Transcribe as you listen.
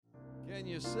Can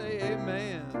you say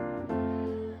amen?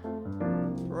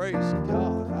 Praise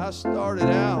God. I started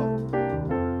out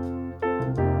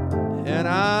and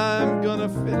I'm gonna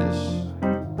finish.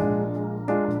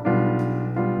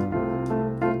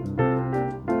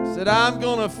 Said I'm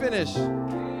gonna finish.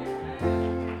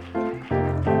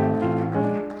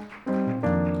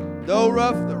 Though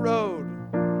rough the road,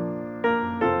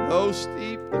 though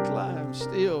steep the climb,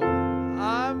 still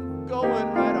I'm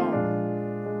going right on.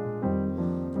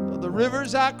 Though the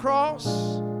rivers I cross,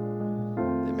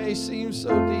 they may seem so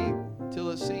deep till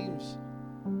it seems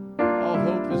all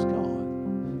hope is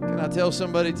gone. Can I tell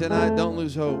somebody tonight, don't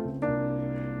lose hope.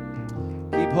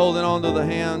 Keep holding on to the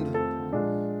hand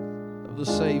of the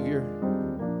Savior.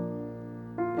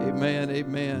 Amen,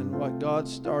 amen. What God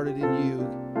started in you,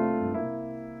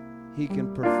 He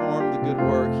can perform the good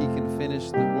work. He can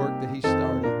finish the work that He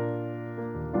started.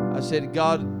 I said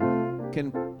God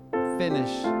can finish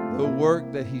the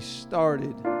work that He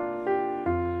started.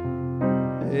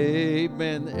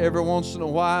 Amen. Every once in a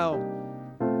while,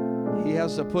 He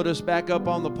has to put us back up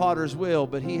on the potter's wheel,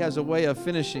 but He has a way of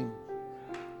finishing.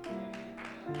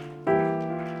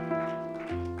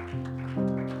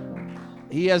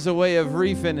 He has a way of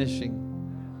refinishing.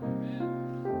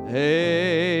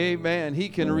 Amen. He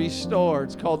can restore.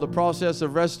 It's called the process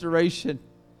of restoration.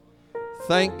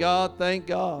 Thank God. Thank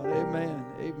God. Amen.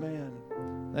 Amen.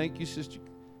 Thank you, Sister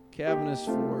Cavanis,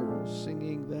 for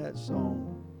singing that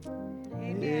song.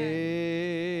 Amen.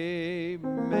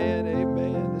 Amen.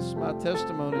 Amen. This is my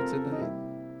testimony tonight.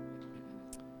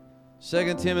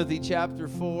 2 Timothy chapter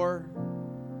 4,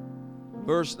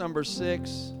 verse number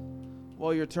 6.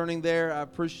 While you're turning there, I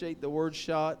appreciate the word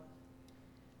shot.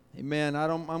 Amen.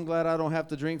 I'm glad I don't have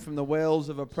to drink from the wells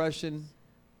of oppression.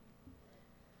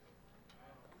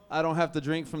 I don't have to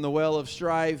drink from the well of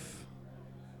strife.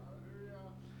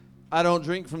 I don't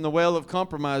drink from the well of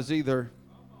compromise either.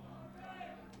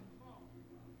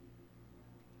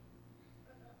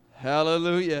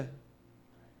 Hallelujah.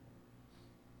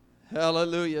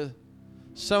 Hallelujah.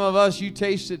 Some of us, you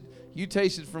tasted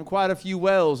from quite a few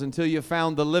wells until you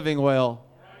found the living well.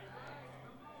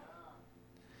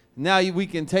 Now we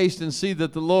can taste and see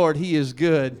that the Lord, He is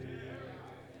good.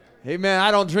 Amen. I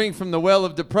don't drink from the well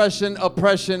of depression,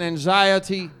 oppression,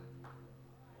 anxiety.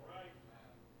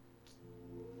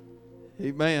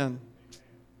 Amen.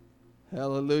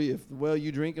 Hallelujah. If the well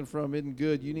you're drinking from isn't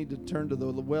good, you need to turn to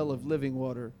the well of living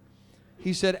water.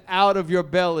 He said, out of your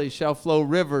belly shall flow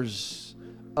rivers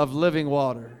of living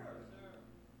water.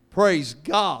 Praise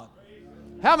God.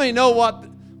 How many know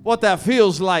what that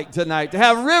feels like tonight? To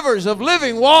have rivers of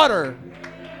living water.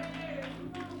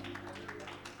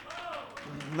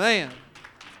 Man.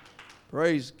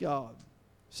 Praise God.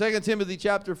 2 Timothy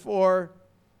chapter 4,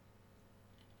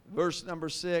 verse number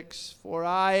 6. For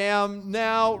I am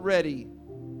now ready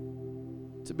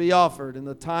to be offered, and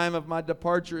the time of my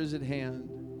departure is at hand.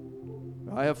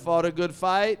 I have fought a good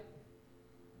fight.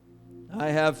 I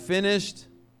have finished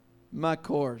my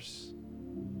course,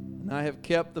 and I have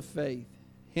kept the faith.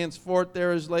 Henceforth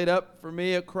there is laid up for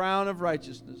me a crown of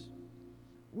righteousness,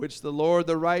 which the Lord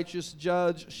the righteous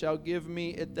judge shall give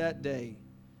me at that day,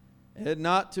 and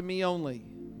not to me only,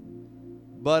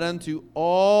 but unto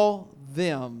all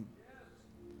them,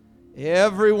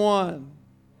 everyone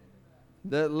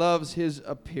that loves His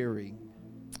appearing.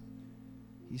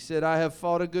 He said, I have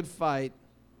fought a good fight,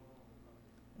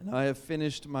 and I have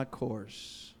finished my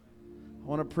course. I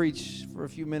want to preach for a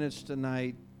few minutes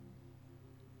tonight,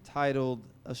 titled,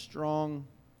 A Strong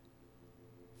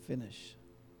Finish.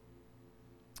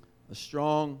 A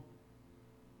strong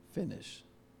finish.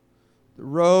 The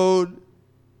road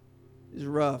is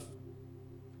rough.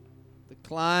 The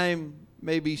climb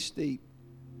may be steep.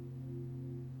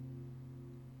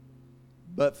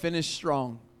 But finish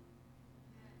strong.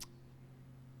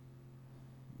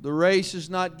 The race is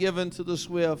not given to the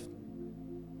swift,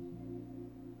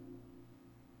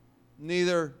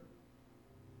 neither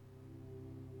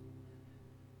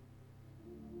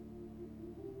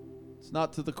it's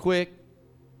not to the quick,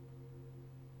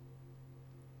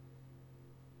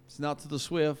 it's not to the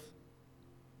swift,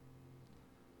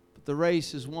 but the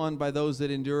race is won by those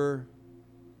that endureth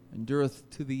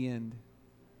to the end.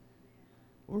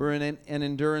 We're in an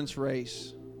endurance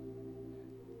race.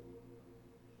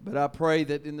 But I pray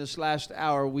that in this last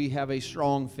hour we have a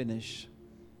strong finish.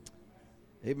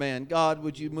 Amen. God,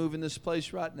 would you move in this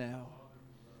place right now?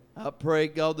 I pray,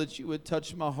 God, that you would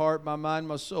touch my heart, my mind,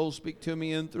 my soul, speak to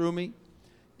me and through me.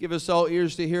 Give us all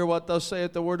ears to hear what thus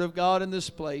saith the word of God in this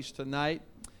place tonight.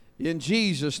 In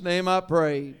Jesus' name I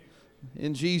pray.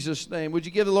 In Jesus' name. Would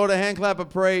you give the Lord a hand clap of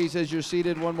praise as you're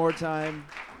seated one more time?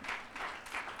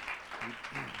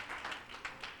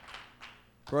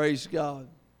 Praise God.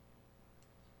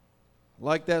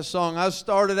 Like that song, I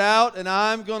started out and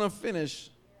I'm going to finish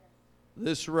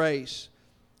this race.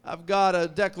 I've got a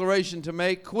declaration to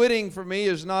make. Quitting for me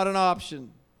is not an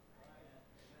option.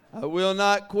 I will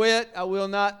not quit. I will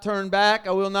not turn back.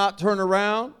 I will not turn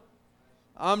around.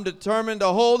 I'm determined to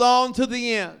hold on to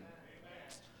the end.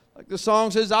 Like the song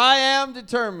says, I am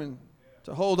determined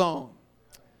to hold on.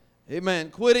 Amen.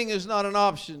 Quitting is not an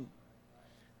option.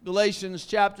 Galatians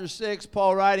chapter 6,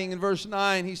 Paul writing in verse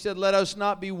 9, he said, let us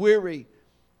not be weary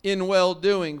in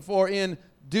well-doing, for in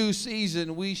due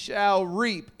season we shall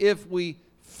reap if we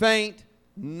faint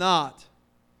not.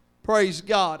 Praise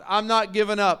God. I'm not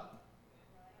giving up.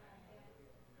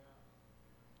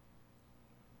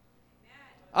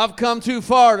 I've come too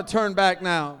far to turn back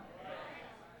now.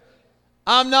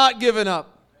 I'm not giving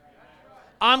up.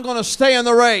 I'm going to stay in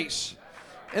the race.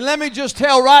 And let me just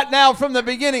tell right now from the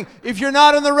beginning, if you're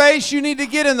not in the race, you need to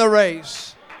get in the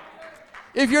race.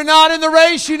 If you're not in the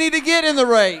race, you need to get in the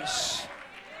race.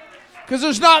 Because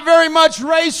there's not very much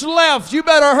race left. You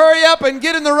better hurry up and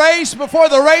get in the race before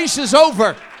the race is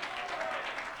over.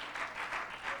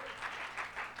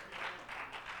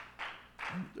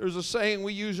 There's a saying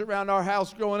we use around our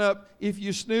house growing up, if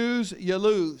you snooze, you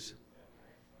lose.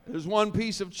 There's one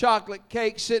piece of chocolate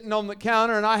cake sitting on the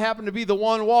counter, and I happen to be the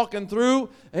one walking through.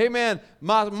 Amen.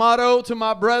 My motto to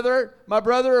my brother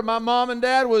or my mom and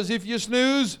dad was, if you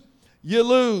snooze, you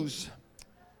lose.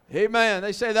 Amen.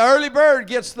 They say the early bird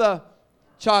gets the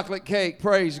chocolate cake.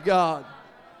 Praise God.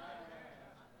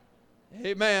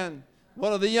 Amen.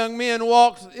 One of the young men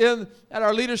walked in at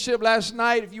our leadership last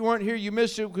night. If you weren't here, you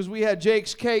missed it because we had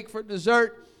Jake's cake for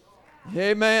dessert.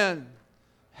 Amen.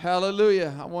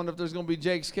 Hallelujah. I wonder if there's going to be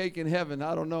Jake's cake in heaven.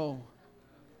 I don't know.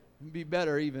 It'd be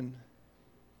better even.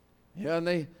 Yeah,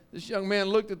 and this young man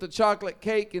looked at the chocolate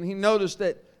cake and he noticed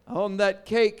that on that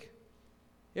cake,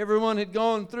 everyone had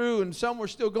gone through and some were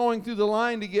still going through the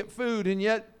line to get food, and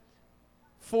yet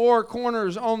 4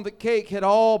 corners on the cake had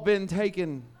all been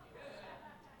taken.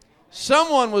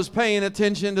 Someone was paying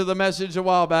attention to the message a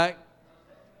while back.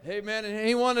 Amen. And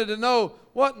he wanted to know,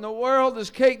 what in the world?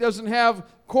 This cake doesn't have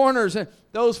corners. And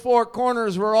those 4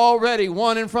 corners were already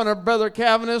one in front of Brother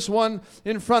Cavanis, one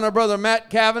in front of Brother Matt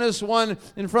Cavanis, one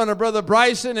in front of Brother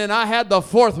Bryson, and I had the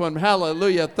 4th one.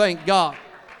 Hallelujah. Thank God.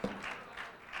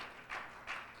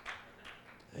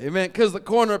 Amen. Because the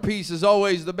corner piece is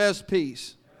always the best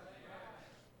piece.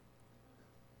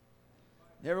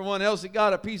 Everyone else that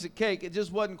got a piece of cake, it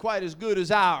just wasn't quite as good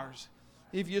as ours.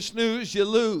 If you snooze, you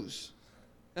lose.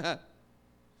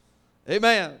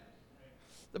 Amen.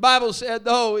 The Bible said,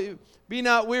 though, be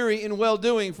not weary in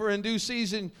well-doing, for in due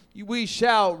season we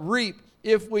shall reap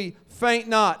if we faint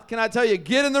not. Can I tell you,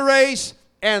 get in the race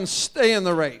and stay in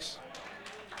the race.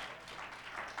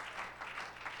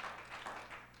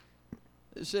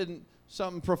 This isn't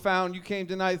something profound. You came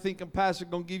tonight thinking Pastor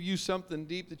going to give you something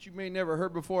deep that you may never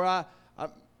heard before.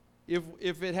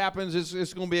 If it happens,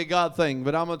 it's going to be a God thing.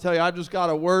 But I'm going to tell you, I just got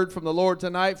a word from the Lord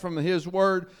tonight, from His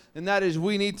Word, and that is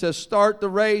we need to start the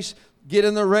race, get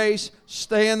in the race,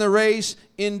 stay in the race,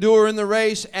 endure in the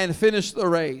race, and finish the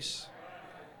race.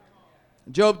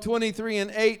 Job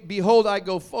 23:8, behold, I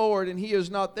go forward, and He is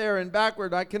not there, and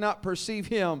backward I cannot perceive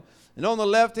Him. And on the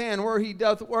left hand where He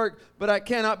doth work, but I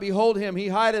cannot behold Him. He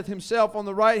hideth Himself on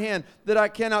the right hand, that I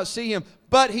cannot see Him.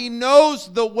 But He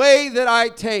knows the way that I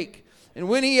take. And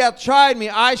when He hath tried me,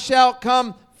 I shall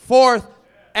come forth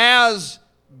as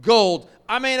gold.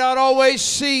 I may not always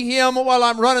see Him while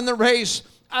I'm running the race.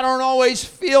 I don't always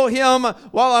feel Him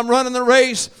while I'm running the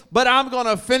race. But I'm going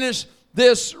to finish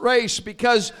this race,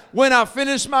 because when I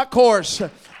finish my course,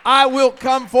 I will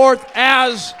come forth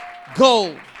as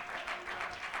gold.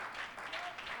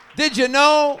 Did you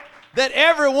know that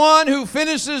everyone who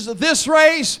finishes this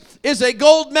race is a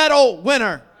gold medal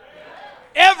winner?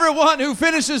 Everyone who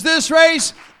finishes this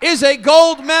race is a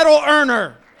gold medal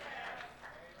earner.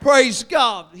 Praise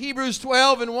God. Hebrews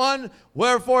 12:1,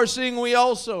 wherefore seeing we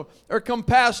also are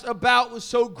compassed about with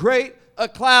so great a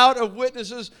cloud of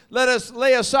witnesses, let us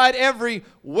lay aside every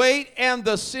weight and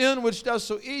the sin which does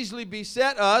so easily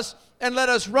beset us, and let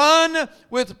us run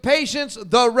with patience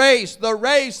the race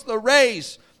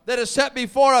that is set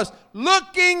before us,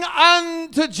 looking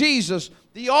unto Jesus,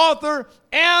 the author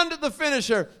and the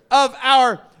finisher of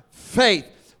our faith.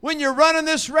 When you're running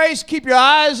this race, keep your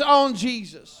eyes on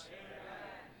Jesus.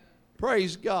 Amen.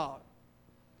 Praise God.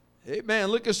 Amen.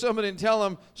 Look at somebody and tell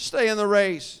them, stay in the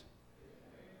race.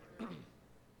 If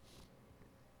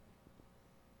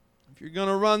you're going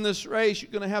to run this race,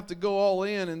 you're going to have to go all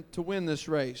in and to win this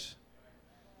race.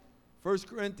 1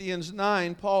 Corinthians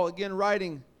 9, Paul again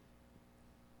writing,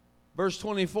 Verse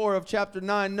 24 of chapter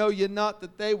 9, know ye not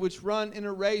that they which run in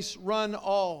a race run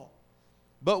all,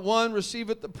 but one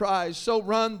receiveth the prize. So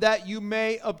run that you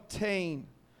may obtain.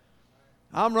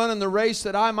 I'm running the race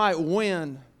that I might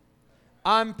win.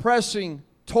 I'm pressing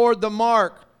toward the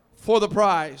mark for the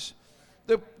prize.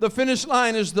 The finish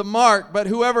line is the mark, but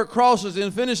whoever crosses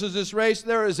and finishes this race,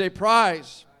 there is a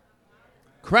prize.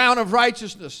 Crown of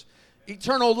righteousness,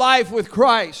 eternal life with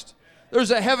Christ. There's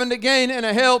a heaven to gain and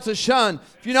a hell to shun.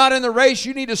 If you're not in the race,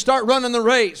 you need to start running the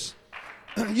race.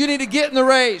 You need to get in the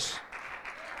race.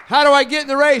 How do I get in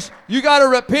the race? You got to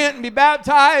repent and be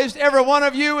baptized, every one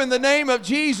of you, in the name of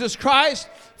Jesus Christ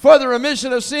for the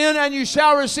remission of sin, and you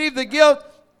shall receive the gift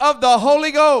of the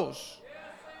Holy Ghost.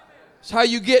 That's how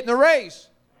you get in the race.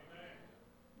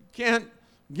 You can't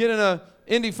get in an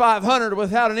Indy 500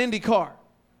 without an Indy car.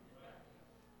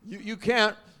 You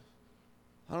can't,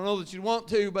 I don't know that you'd want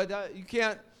to, but you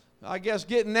can't, I guess,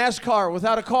 get in NASCAR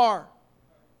without a car.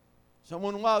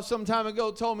 Someone some time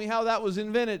ago told me how that was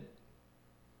invented.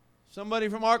 Somebody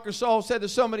from Arkansas said to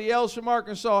somebody else from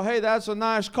Arkansas, hey, that's a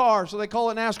nice car, so they call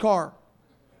it NASCAR.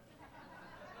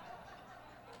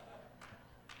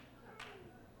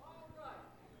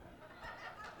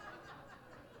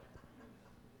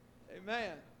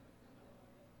 Amen.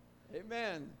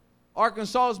 Amen.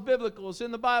 Arkansas is biblical. It's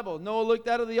in the Bible. Noah looked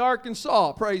out of the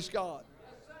Arkansas. Praise God.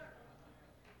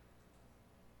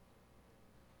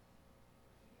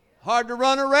 Hard to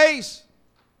run a race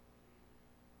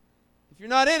if you're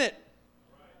not in it.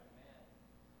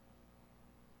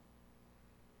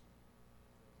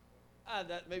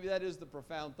 Maybe that is the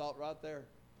profound thought right there.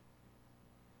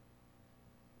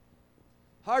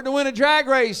 Hard to win a drag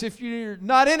race if you're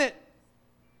not in it.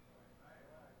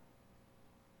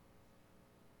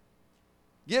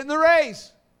 Get in the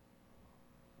race.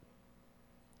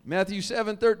 Matthew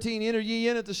 7:13, enter ye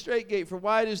in at the strait gate, for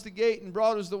wide is the gate and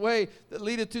broad is the way that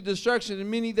leadeth to destruction,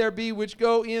 and many there be which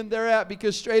go in thereat,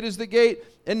 because strait is the gate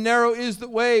and narrow is the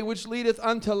way which leadeth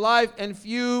unto life, and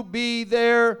few be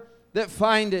there that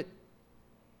find it.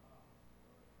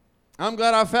 I'm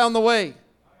glad I found the way.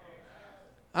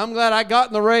 I'm glad I got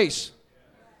in the race.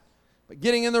 But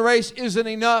getting in the race isn't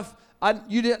enough.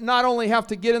 You not only have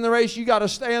to get in the race, you got to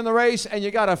stay in the race, and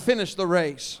you got to finish the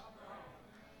race.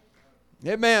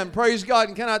 Amen. Praise God.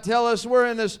 And can I tell us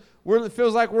it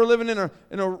feels like we're living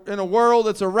in a world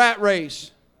that's a rat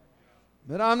race.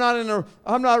 But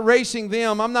I'm not racing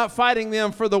them. I'm not fighting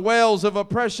them for the wells of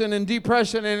oppression and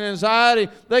depression and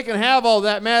anxiety. They can have all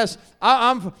that mess.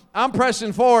 I'm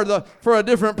pressing forward for a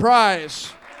different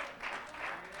prize.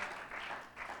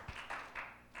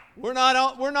 We're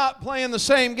not playing the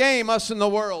same game, us in the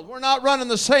world. We're not running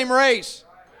the same race.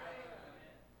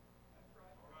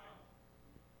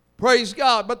 Praise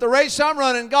God. But the race I'm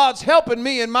running, God's helping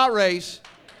me in my race.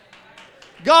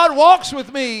 God walks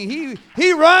with me.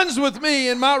 He runs with me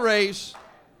in my race.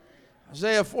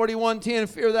 Isaiah 41:10,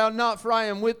 fear thou not, for I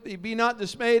am with thee. Be not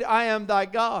dismayed, I am thy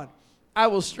God. I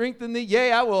will strengthen thee,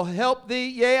 yea, I will help thee,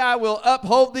 yea, I will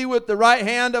uphold thee with the right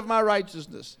hand of my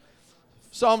righteousness.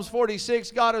 Psalms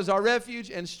 46, God is our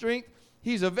refuge and strength.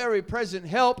 He's a very present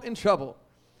help in trouble.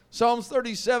 Psalms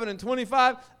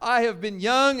 37:25, I have been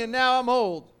young and now I'm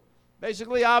old.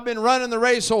 Basically, I've been running the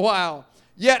race a while.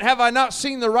 Yet have I not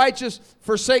seen the righteous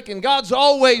forsaken. God's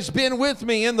always been with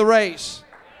me in the race.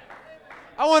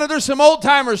 I wonder, there's some old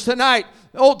timers tonight.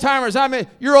 Old timers, I mean,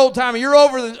 you're old timer. You're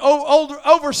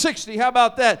over 60. How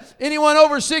about that? Anyone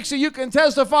over 60, you can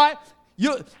testify.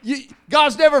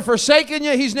 God's never forsaken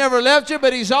you. He's never left you,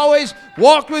 but He's always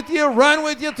walked with you, run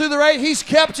with you through the race. He's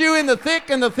kept you in the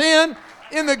thick and the thin,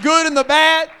 in the good and the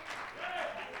bad,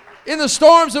 in the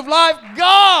storms of life.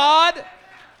 God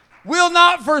will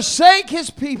not forsake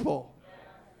His people.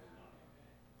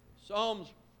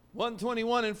 Psalms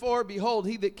 121:4, behold,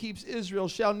 he that keeps Israel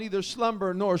shall neither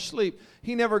slumber nor sleep.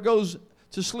 He never goes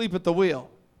to sleep at the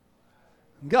wheel.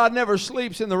 God never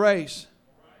sleeps in the race.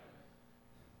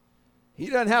 He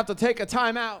doesn't have to take a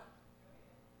time out.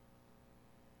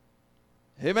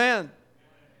 Amen.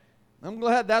 I'm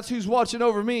glad that's who's watching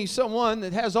over me. Someone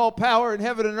that has all power in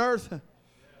heaven and earth.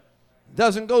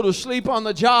 Doesn't go to sleep on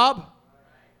the job.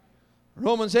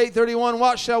 Romans 8:31,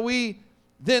 what shall we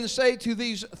then say to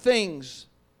these things?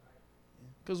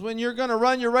 Because when you're going to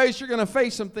run your race, you're going to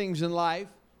face some things in life.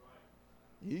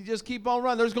 You just keep on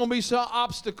running. There's going to be some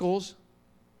obstacles.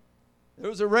 There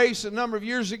was a race a number of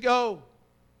years ago.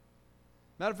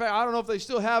 Matter of fact, I don't know if they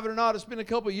still have it or not. It's been a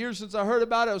couple of years since I heard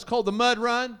about it. It was called the Mud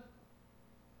Run.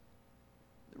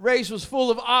 The race was full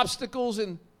of obstacles,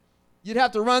 and you'd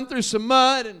have to run through some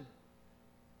mud, and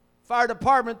fire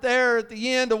department there at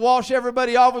the end to wash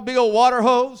everybody off with a big old water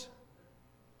hose.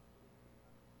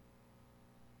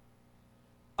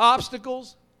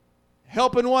 obstacles,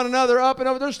 helping one another up and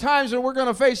over. There's times when we're going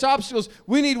to face obstacles.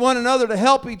 We need one another to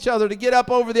help each other to get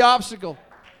up over the obstacle.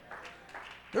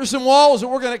 There's some walls that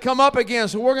we're going to come up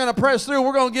against, and we're going to press through.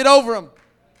 We're going to get over them.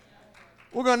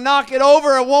 We're going to knock it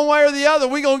over one way or the other.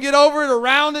 We're going to get over it,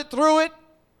 around it, through it.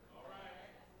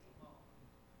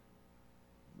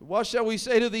 What shall we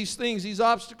say to these things, these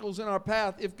obstacles in our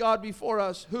path? If God be for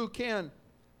us, who can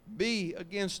be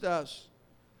against us?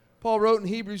 Paul wrote in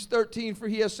Hebrews 13, for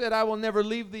he has said, I will never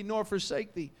leave thee nor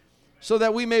forsake thee, so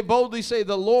that we may boldly say,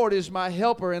 the Lord is my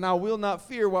helper, and I will not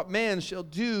fear what man shall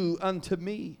do unto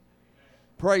me.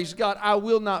 Praise God. I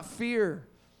will not fear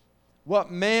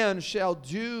what man shall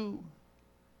do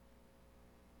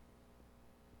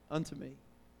unto me.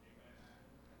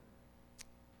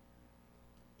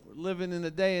 We're living in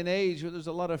a day and age where there's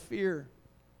a lot of fear,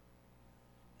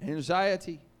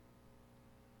 anxiety.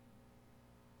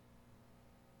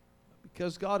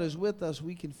 Because God is with us,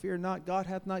 we can fear not. God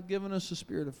hath not given us a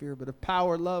spirit of fear, but of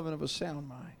power, love, and of a sound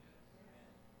mind.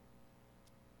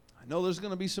 I know there's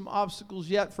going to be some obstacles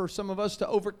yet for some of us to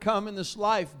overcome in this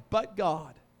life, but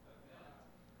God.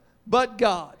 But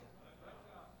God.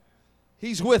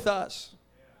 He's with us.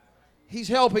 He's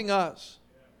helping us.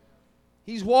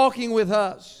 He's walking with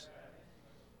us.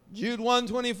 Jude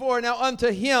 1:24, now unto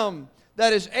him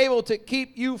that is able to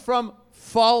keep you from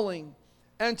falling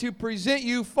and to present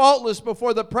you faultless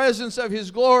before the presence of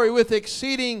his glory with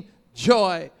exceeding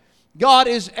joy. God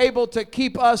is able to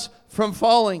keep us from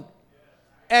falling.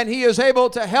 And he is able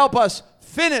to help us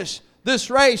finish this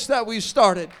race that we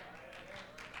started.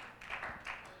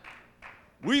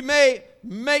 We may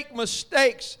make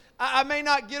mistakes. I may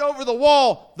not get over the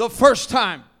wall the first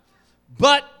time.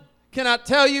 But can I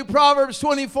tell you, Proverbs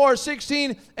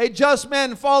 24:16, a just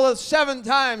man falleth 7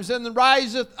 times and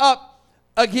riseth up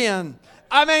again.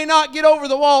 I may not get over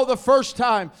the wall the first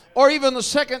time, or even the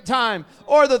second time,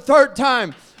 or the third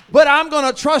time. But I'm going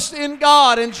to trust in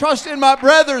God and trust in my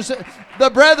the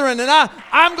brethren. And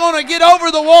I'm going to get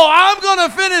over the wall. I'm going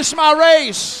to finish my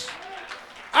race.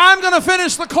 I'm going to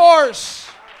finish the course.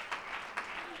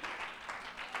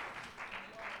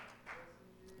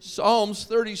 Psalms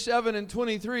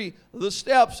 37:23, the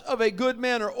steps of a good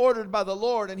man are ordered by the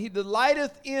Lord, and he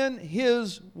delighteth in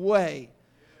his way.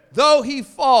 Though he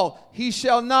fall, he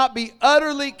shall not be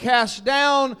utterly cast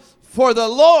down, for the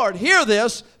Lord, hear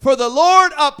this, for the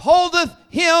Lord upholdeth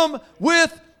him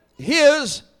with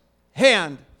his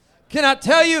hand. Can I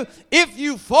tell you, if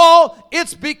you fall,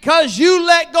 it's because you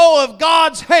let go of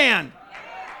God's hand.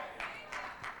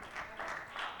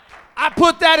 I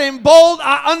put that in bold,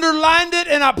 I underlined it,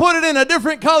 and I put it in a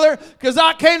different color because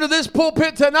I came to this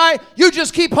pulpit tonight. You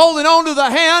just keep holding on to the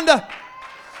hand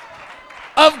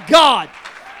of God.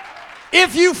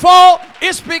 If you fall,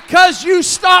 it's because you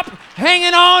stop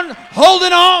hanging on,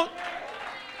 holding on.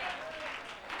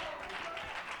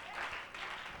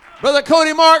 Brother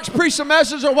Cody Marks preached a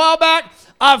message a while back.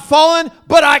 I've fallen,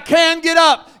 but I can get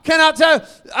up. Can I tell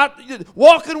you,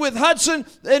 walking with Hudson,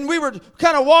 and we were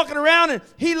kind of walking around, and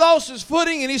he lost his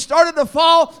footing, and he started to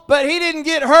fall, but he didn't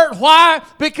get hurt. Why?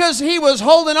 Because he was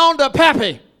holding on to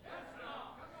Pappy.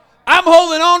 I'm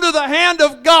holding on to the hand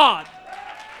of God.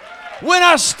 When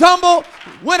I stumble,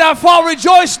 when I fall,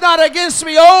 rejoice not against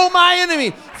me, O my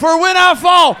enemy. For when I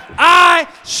fall, I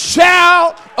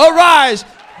shall arise.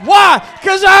 Why?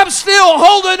 Because I'm still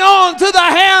holding on to the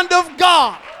hand of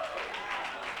God.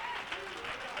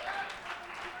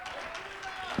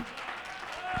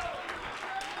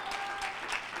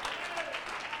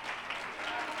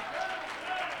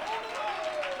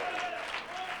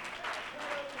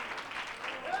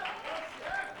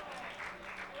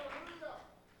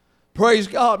 Praise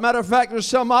God. Matter of fact, there's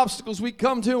some obstacles we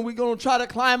come to and we're going to try to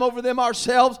climb over them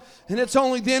ourselves. And it's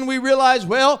only then we realize,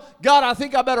 well, God, I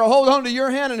think I better hold on to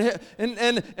your hand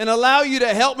and allow you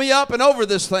to help me up and over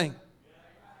this thing.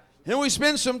 And we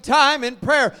spend some time in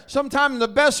prayer. Sometimes the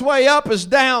best way up is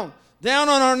down. Down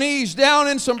on our knees, down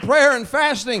in some prayer and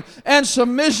fasting and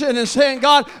submission and saying,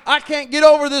 God, I can't get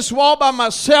over this wall by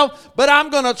myself, but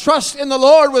I'm going to trust in the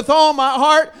Lord with all my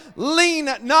heart. Lean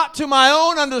not to my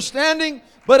own understanding,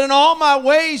 but in all my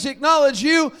ways acknowledge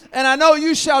you, and I know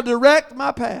you shall direct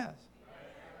my path.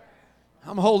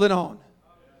 I'm holding on.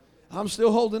 I'm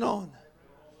still holding on.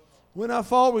 When I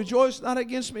fall, rejoice not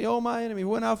against me, O my enemy.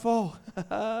 When I fall,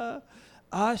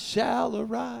 I shall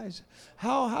arise.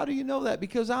 How do you know that?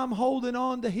 Because I'm holding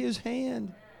on to his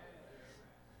hand.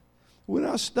 When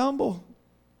I stumble,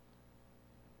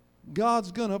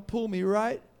 God's going to pull me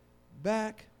right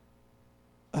back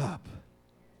up.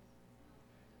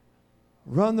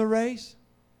 Run the race,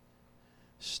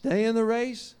 stay in the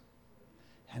race,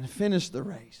 and finish the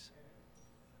race.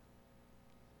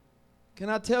 Can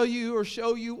I tell you or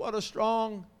show you what a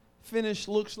strong finish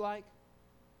looks like?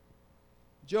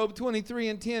 Job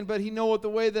 23:10, but he knoweth the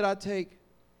way that I take.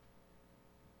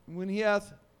 When he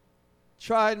hath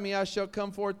tried me, I shall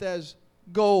come forth as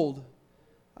gold.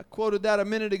 I quoted that a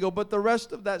minute ago, but the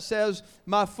rest of that says,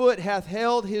 my foot hath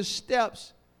held his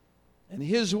steps, and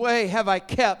his way have I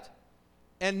kept,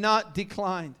 and not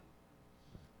declined.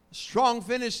 A strong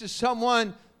finish is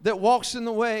someone that walks in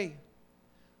the way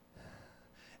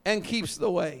and keeps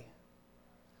the way.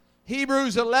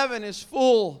 Hebrews 11 is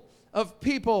full of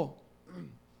people,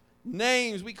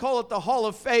 names. We call it the Hall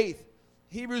of Faith.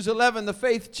 Hebrews 11, the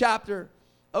faith chapter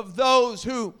of those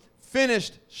who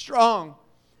finished strong.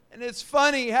 And it's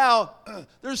funny how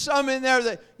there's some in there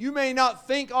that you may not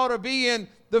think ought to be in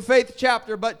the faith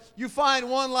chapter, but you find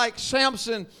one like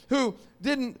Samson who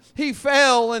he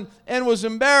fell and was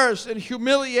embarrassed and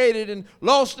humiliated and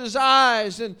lost his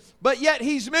eyes, but yet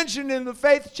he's mentioned in the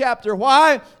faith chapter.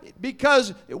 Why?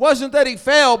 Because it wasn't that he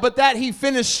fell, but that he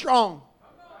finished strong.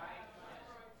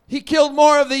 He killed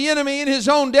more of the enemy in his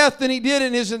own death than he did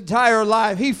in his entire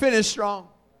life. He finished strong.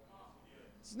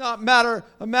 It's not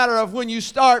a matter of when you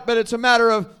start, but it's a matter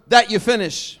of that you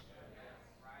finish.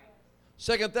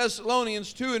 2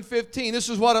 Thessalonians 2:15. This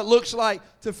is what it looks like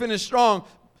to finish strong.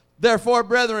 Therefore,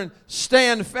 brethren,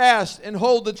 stand fast and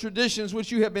hold the traditions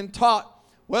which you have been taught,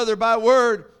 whether by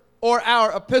word or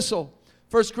our epistle.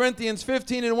 1 Corinthians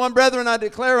 15:1. Brethren, I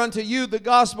declare unto you the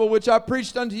gospel which I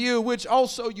preached unto you, which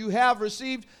also you have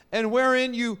received, and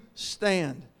wherein you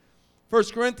stand.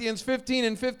 1 Corinthians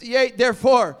 15:58.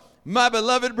 Therefore, my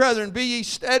beloved brethren, be ye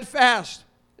steadfast.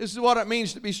 This is what it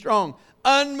means to be strong.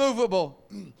 Unmovable,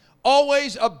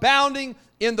 always abounding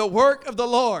in the work of the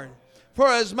Lord. For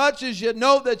as much as you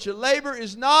know that your labor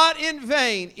is not in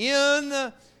vain in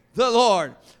the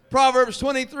Lord. Proverbs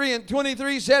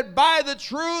 23:23 said, buy the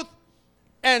truth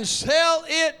and sell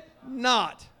it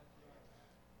not.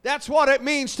 That's what it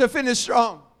means to finish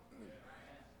strong.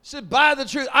 Said, buy the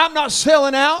truth. I'm not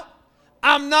selling out.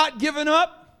 I'm not giving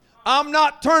up. I'm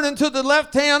not turning to the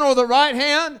left hand or the right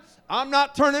hand. I'm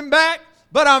not turning back,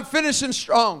 but I'm finishing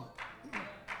strong.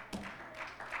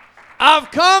 I've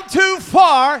come too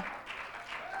far.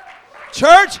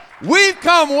 Church, we've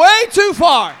come way too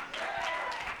far.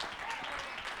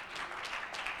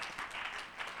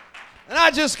 And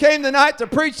I just came tonight to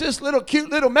preach this cute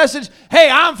little message. Hey,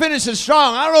 I'm finishing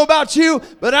strong. I don't know about you,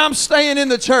 but I'm staying in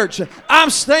the church. I'm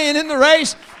staying in the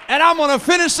race, and I'm going to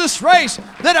finish this race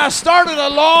that I started a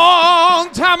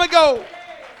long time ago.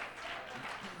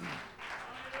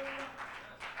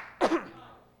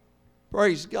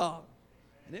 Praise God.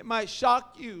 And it might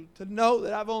shock you to know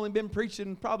that I've only been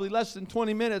preaching probably less than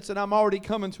 20 minutes, and I'm already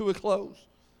coming to a close.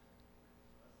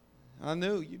 I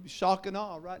knew you'd be shocked and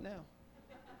awe right now.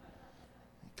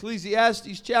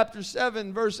 Ecclesiastes chapter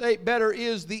 7, verse 8, better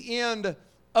is the end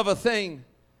of a thing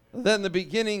than the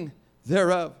beginning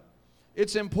thereof.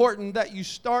 It's important that you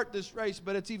start this race,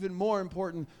 but it's even more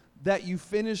important that you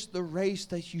finish the race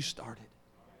that you started.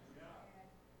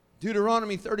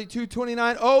 Deuteronomy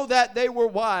 32:29, oh, that they were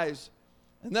wise,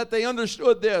 and that they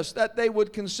understood this, that they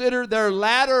would consider their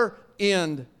latter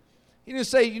end. He didn't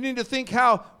say you need to think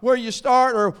where you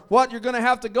start or what you're going to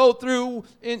have to go through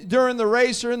during the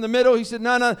race or in the middle. He said,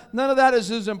 none of that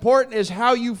is as important as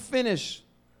how you finish.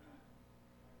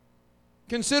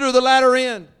 Consider the latter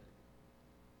end.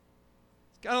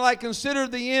 It's kind of like consider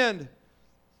the end.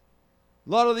 A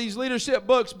lot of these leadership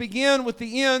books begin with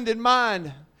the end in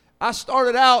mind. I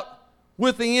started out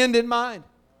with the end in mind.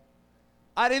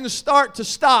 I didn't start to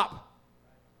stop.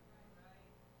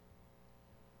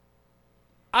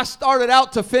 I started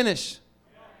out to finish.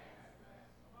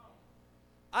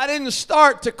 I didn't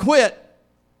start to quit.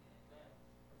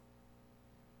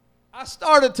 I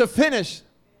started to finish.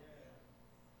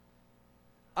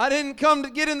 I didn't come to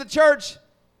get in the church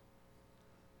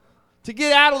to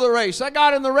get out of the race. I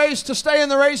got in the race to stay in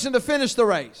the race and to finish the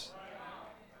race.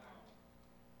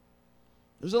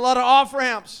 There's a lot of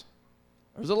off-ramps.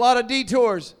 There's a lot of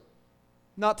detours.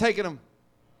 Not taking them.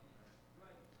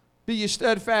 Be ye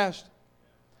steadfast,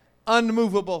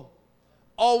 unmovable,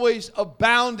 always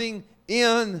abounding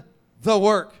in the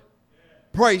work.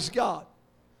 Praise God.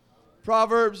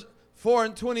 Proverbs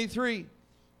 4:23.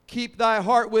 Keep thy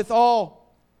heart with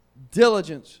all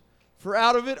diligence, for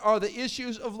out of it are the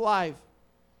issues of life.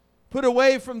 Put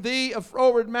away from thee a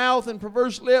froward mouth and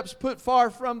perverse lips, put far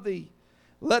from thee.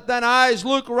 Let thine eyes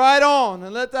look right on,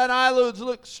 and let thine eyelids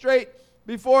look straight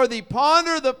before thee.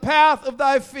 Ponder the path of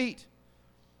thy feet.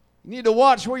 You need to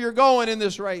watch where you're going in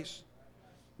this race.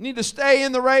 You need to stay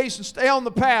in the race and stay on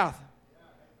the path.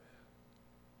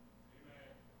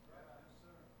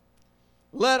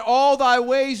 Let all thy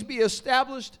ways be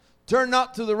established. Turn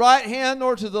not to the right hand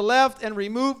nor to the left, and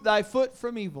remove thy foot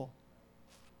from evil.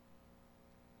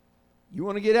 You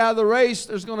want to get out of the race,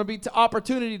 there's going to be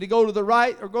opportunity to go to the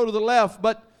right or go to the left.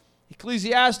 But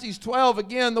Ecclesiastes 12,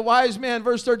 again, the wise man,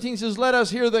 verse 13 says, let us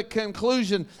hear the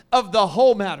conclusion of the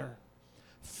whole matter.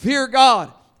 Fear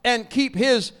God and keep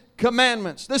His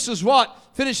commandments. This is what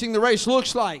finishing the race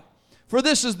looks like. For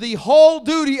this is the whole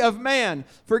duty of man.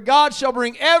 For God shall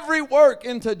bring every work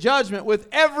into judgment with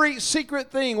every secret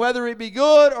thing, whether it be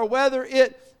good or whether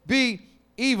it be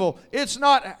evil. It's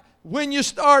not when you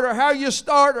start or how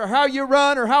you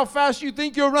run or how fast you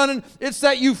think you're running. It's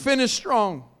that you finish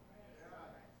strong.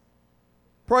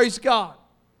 Praise God.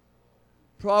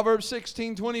 Proverbs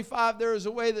 16:25, there is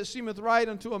a way that seemeth right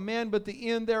unto a man, but the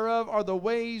end thereof are the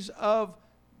ways of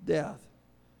death.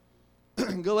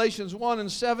 Galatians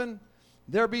 1:7,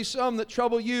 there be some that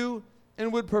trouble you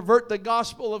and would pervert the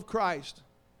gospel of Christ.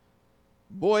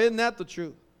 Boy, isn't that the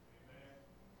truth?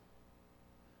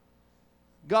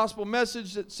 Gospel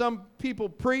message that some people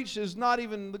preach is not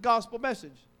even the gospel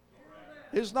message.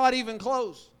 It's not even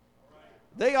close.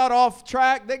 They got off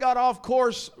track. They got off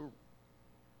course.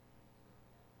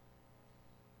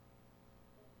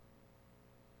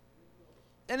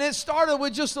 And it started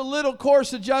with just a little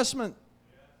course adjustment.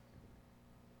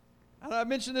 And I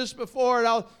mentioned this before, and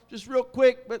I'll just real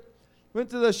quick, but went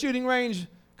to the shooting range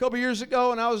a couple years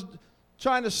ago, and I was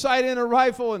trying to sight in a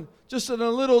rifle, and just a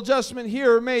little adjustment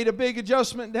here made a big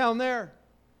adjustment down there.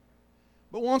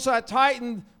 But once I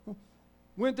tightened,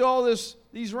 went through all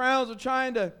these rounds of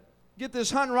trying to get this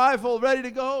hunting rifle ready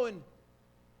to go, and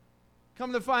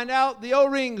come to find out the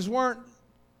O-rings weren't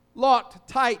locked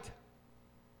tight.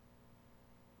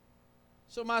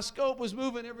 So my scope was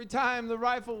moving every time the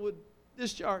rifle would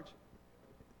discharge.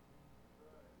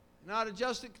 And I'd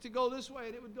adjust it to go this way,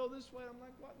 and it would go this way. I'm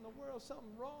like, what in the world?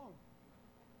 Something's wrong.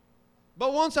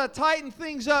 But once I tightened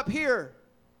things up here,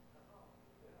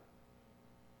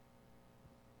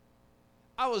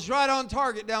 I was right on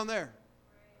target down there.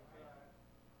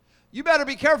 You better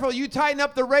be careful you tighten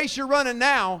up the race you're running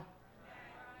now,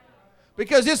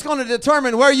 because it's going to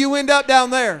determine where you end up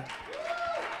down there.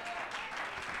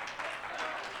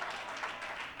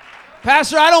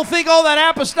 Pastor, I don't think all that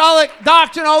apostolic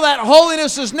doctrine, all that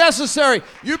holiness is necessary.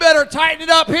 You better tighten it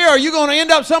up here, or you're going to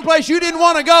end up someplace you didn't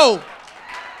want to go.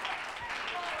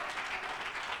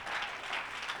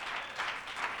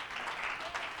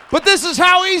 But this is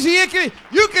how easy it can be.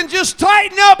 You can just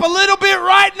tighten up a little bit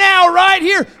right now, right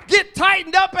here. Get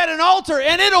tightened up at an altar,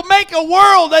 and it'll make a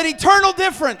world, an eternal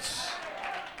difference.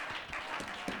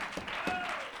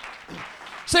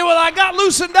 Say, well, I got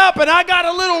loosened up, and I got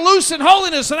a little loose in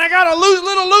holiness, and I got a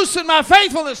little loose in my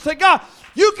faithfulness to God.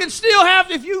 You can still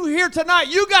have, if you're here tonight,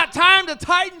 you got time to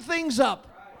tighten things up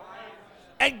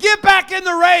and get back in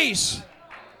the race.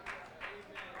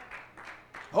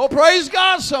 Oh, praise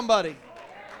God, somebody.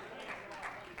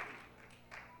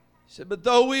 He said, but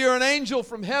though we are an angel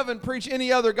from heaven, preach any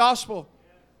other gospel.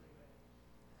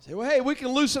 Say, well, hey, we can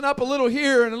loosen up a little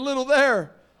here and a little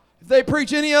there. If they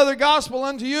preach any other gospel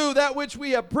unto you, that which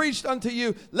we have preached unto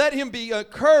you, let him be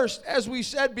accursed, as we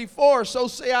said before. So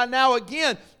say I now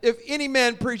again, if any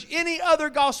man preach any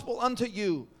other gospel unto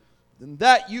you than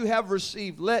that you have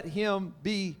received, let him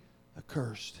be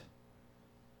accursed.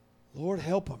 Lord,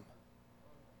 help them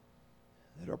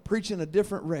that are preaching a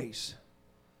different race,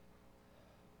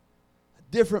 a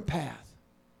different path.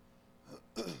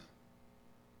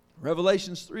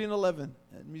 Revelations 3:11.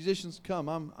 Musicians,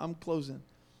 come. I'm closing.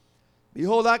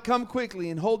 Behold, I come quickly,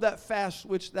 and hold that fast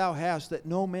which thou hast, that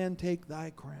no man take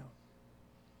thy crown.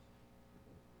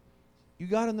 You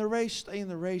got in the race, stay in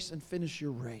the race, and finish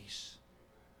your race.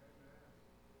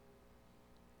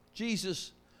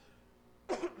 Jesus,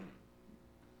 in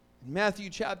Matthew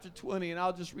chapter 20, and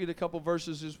I'll just read a couple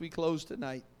verses as we close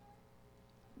tonight.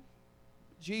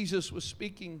 Jesus was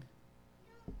speaking.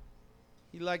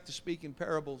 He liked to speak in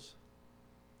parables.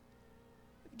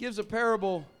 He gives a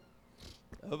parable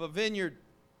of a vineyard.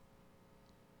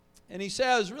 And he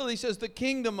says, the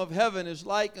kingdom of heaven is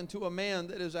like unto a man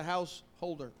that is a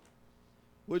householder,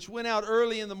 which went out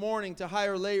early in the morning to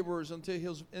hire laborers into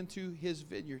his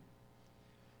vineyard.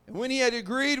 And when he had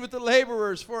agreed with the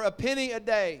laborers for a penny a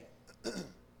day,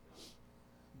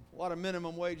 what a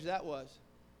minimum wage that was.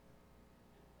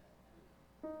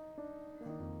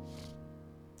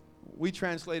 We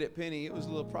translate it penny. It was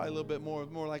probably a little bit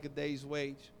more like a day's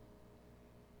wage.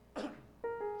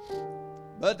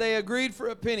 But they agreed for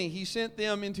a penny. He sent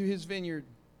them into his vineyard.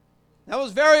 That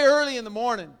was very early in the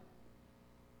morning.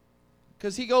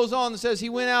 Because he goes on and says he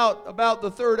went out about the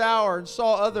third hour and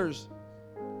saw others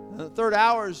The third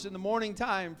hour is in the morning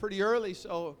time, pretty early,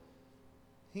 so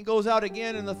he goes out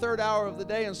again in the third hour of the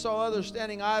day and saw others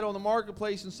standing idle in the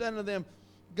marketplace, and said unto them,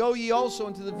 Go ye also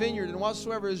into the vineyard, and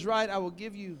whatsoever is right I will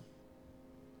give you.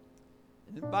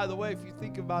 And by the way, if you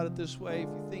think about it this way, if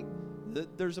you think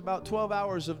that there's about 12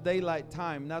 hours of daylight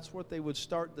time, that's what they would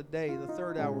start the day. The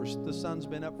third hour, the sun's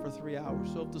been up for 3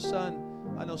 hours. So if the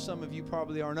sun, I know some of you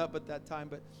probably aren't up at that time,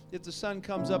 but if the sun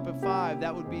comes up at 5,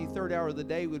 that would be third hour of the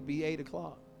day would be 8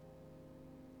 o'clock.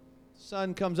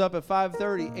 Sun comes up at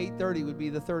 5:30, 8:30 would be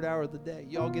the third hour of the day.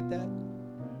 Y'all get that?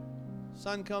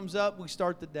 Sun comes up, we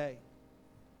start the day.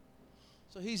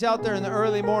 So he's out there in the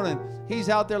early morning. He's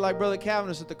out there like Brother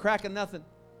Cavanis at the crack of nothing.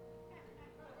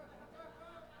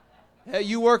 Hey,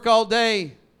 you work all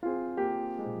day.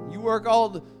 You work all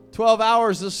the 12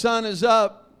 hours, the sun is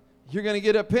up. You're going to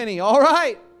get a penny. All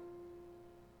right.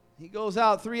 He goes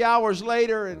out 3 hours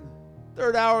later, and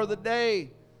third hour of the day.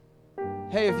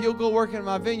 Hey, if you'll go work in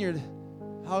my vineyard,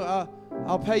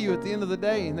 I'll pay you at the end of the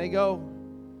day. And they go.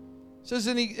 It says,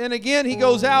 and again he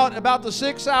goes out about the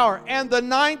 6th hour and the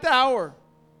 9th hour,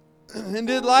 and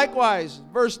did likewise.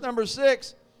 Verse number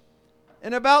 6.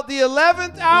 And about the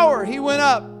 11th hour he went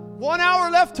up. 1 hour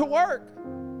left to work.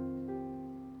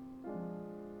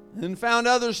 And found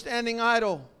others standing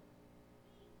idle.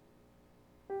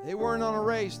 They weren't on a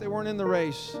race. They weren't in the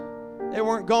race. They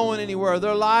weren't going anywhere.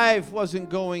 Their life wasn't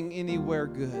going anywhere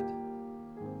good.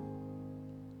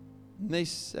 And they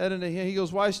said unto him, he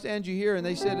goes, Why stand you here? And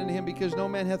they said unto him, Because no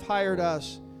man hath hired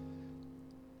us.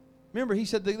 Remember, he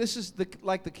said, this is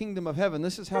like the kingdom of heaven.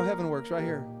 This is how heaven works right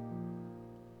here.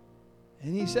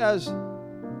 And he says,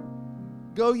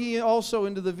 Go ye also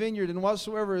into the vineyard, and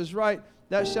whatsoever is right,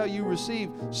 that shall you receive.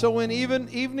 So when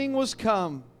evening was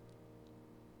come,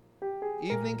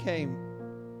 evening came,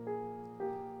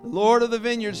 the Lord of the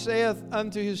vineyard saith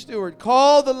unto his steward,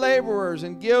 Call the laborers,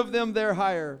 and give them their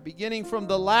hire, beginning from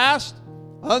the last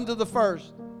unto the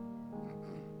first.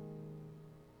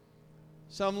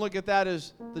 Some look at that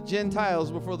as the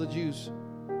Gentiles before the Jews.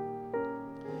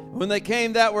 When they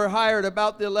came that were hired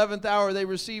about the 11th hour, they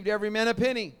received every man a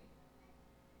penny.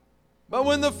 But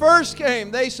when the first came,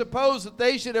 they supposed that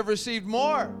they should have received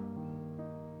more.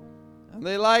 And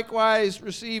they likewise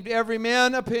received every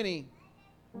man a penny.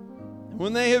 And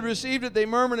when they had received it, they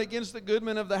murmured against the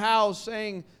goodman of the house,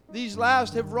 saying, These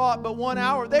last have wrought but 1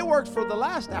 hour. They worked for the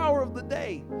last hour of the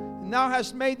day. And thou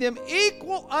hast made them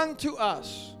equal unto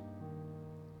us,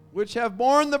 which have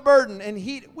borne the burden and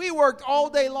heat. We worked all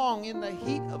day long in the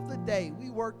heat of the day. We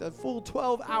worked a full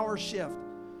 12-hour shift.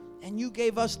 And you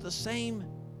gave us the same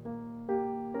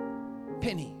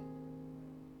penny.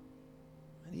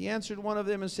 And he answered one of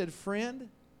them and said, Friend,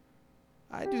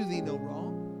 I do thee no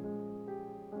wrong.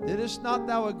 Didst not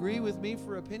thou agree with me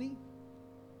for a penny?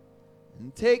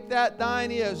 And take that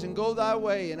thine is, and go thy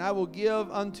way, and I will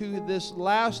give unto this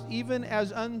last even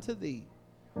as unto thee.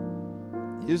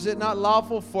 Is it not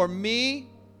lawful for me?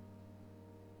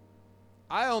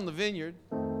 I own the vineyard.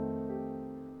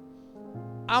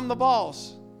 I'm the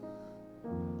boss.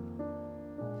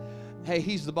 Hey,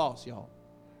 he's the boss, y'all.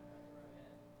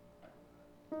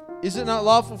 Is it not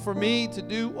lawful for me to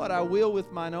do what I will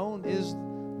with mine own? Is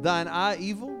thine eye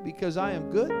evil because I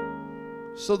am good?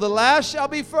 So the last shall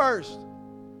be first,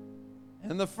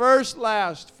 and the first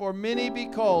last. For many be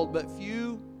called, but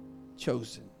few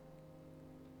chosen.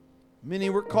 Many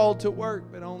were called to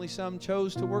work, but only some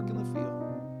chose to work in the field.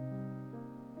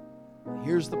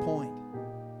 Here's the point.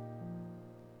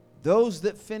 Those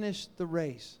that finished the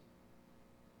race,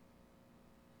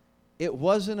 it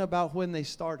wasn't about when they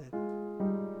started.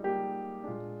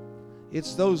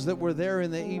 It's those that were there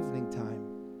in the evening time.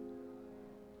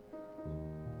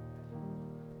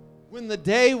 When the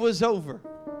day was over,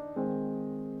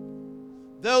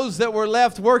 those that were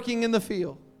left working in the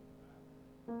field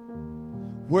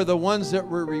were the ones that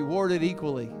were rewarded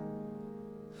equally.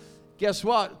 Guess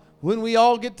what? When we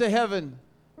all get to heaven,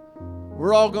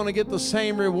 we're all going to get the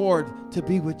same reward, to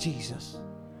be with Jesus.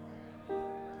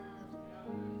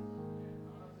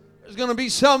 There's going to be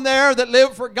some there that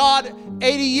live for God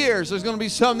 80 years. There's going to be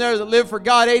some there that live for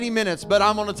God 80 minutes. But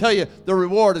I'm going to tell you, the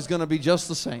reward is going to be just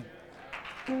the same.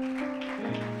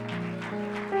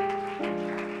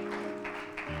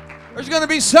 There's going to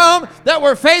be some that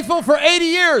were faithful for 80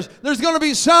 years. There's going to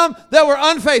be some that were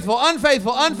unfaithful.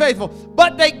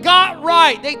 But they got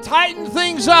right. They tightened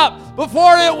things up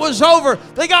before it was over.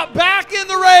 They got back in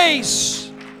the race.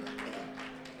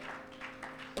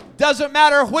 Doesn't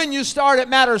matter when you start, it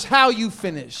matters how you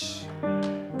finish.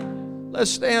 Let's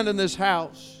stand in this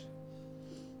house.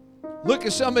 Look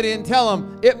at somebody and tell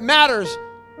them, it matters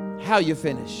how you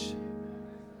finish.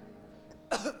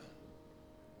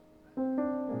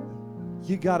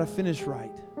 you got to finish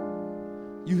right.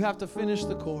 You have to finish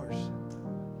the course.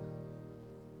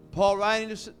 Paul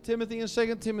writing to Timothy in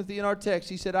 2 Timothy in our text,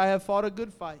 he said, I have fought a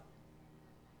good fight.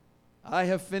 I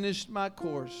have finished my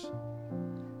course.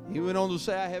 He went on to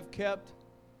say, I have kept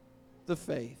the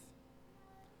faith.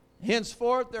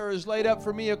 Henceforth there is laid up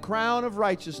for me a crown of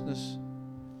righteousness,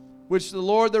 which the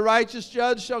Lord the righteous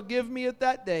judge shall give me at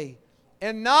that day,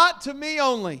 and not to me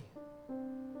only,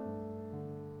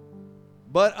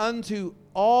 but unto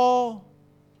all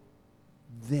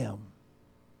them.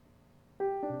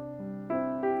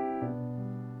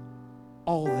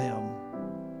 All them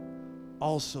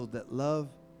also that love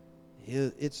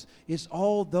His. It's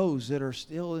all those that are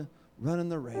still running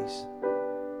the race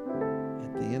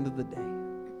at the end of the day.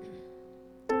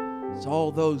 It's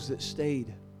all those that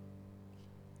stayed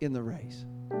in the race.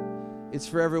 It's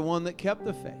for everyone that kept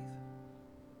the faith.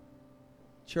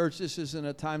 Church, this isn't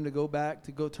a time to go back,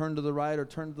 to go turn to the right or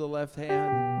turn to the left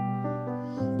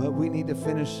hand. But we need to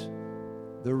finish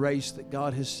the race that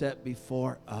God has set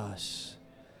before us.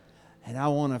 And I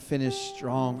want to finish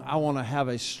strong. I want to have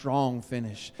a strong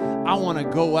finish. I want to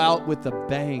go out with a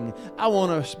bang. I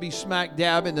want to be smack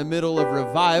dab in the middle of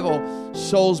revival,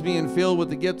 souls being filled with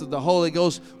the gift of the Holy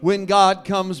Ghost. When God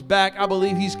comes back, I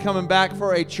believe He's coming back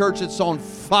for a church that's on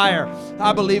fire.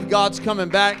 I believe God's coming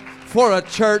back for a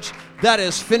church that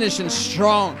is finishing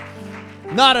strong.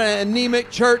 Not an anemic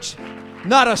church,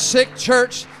 not a sick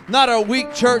church, not a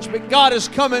weak church, but God is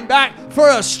coming back for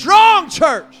a strong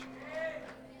church.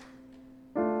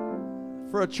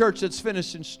 For a church that's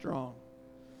finishing strong.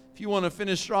 If you want to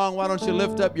finish strong, why don't you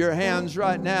lift up your hands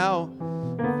right now?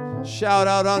 Shout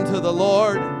out unto the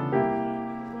Lord.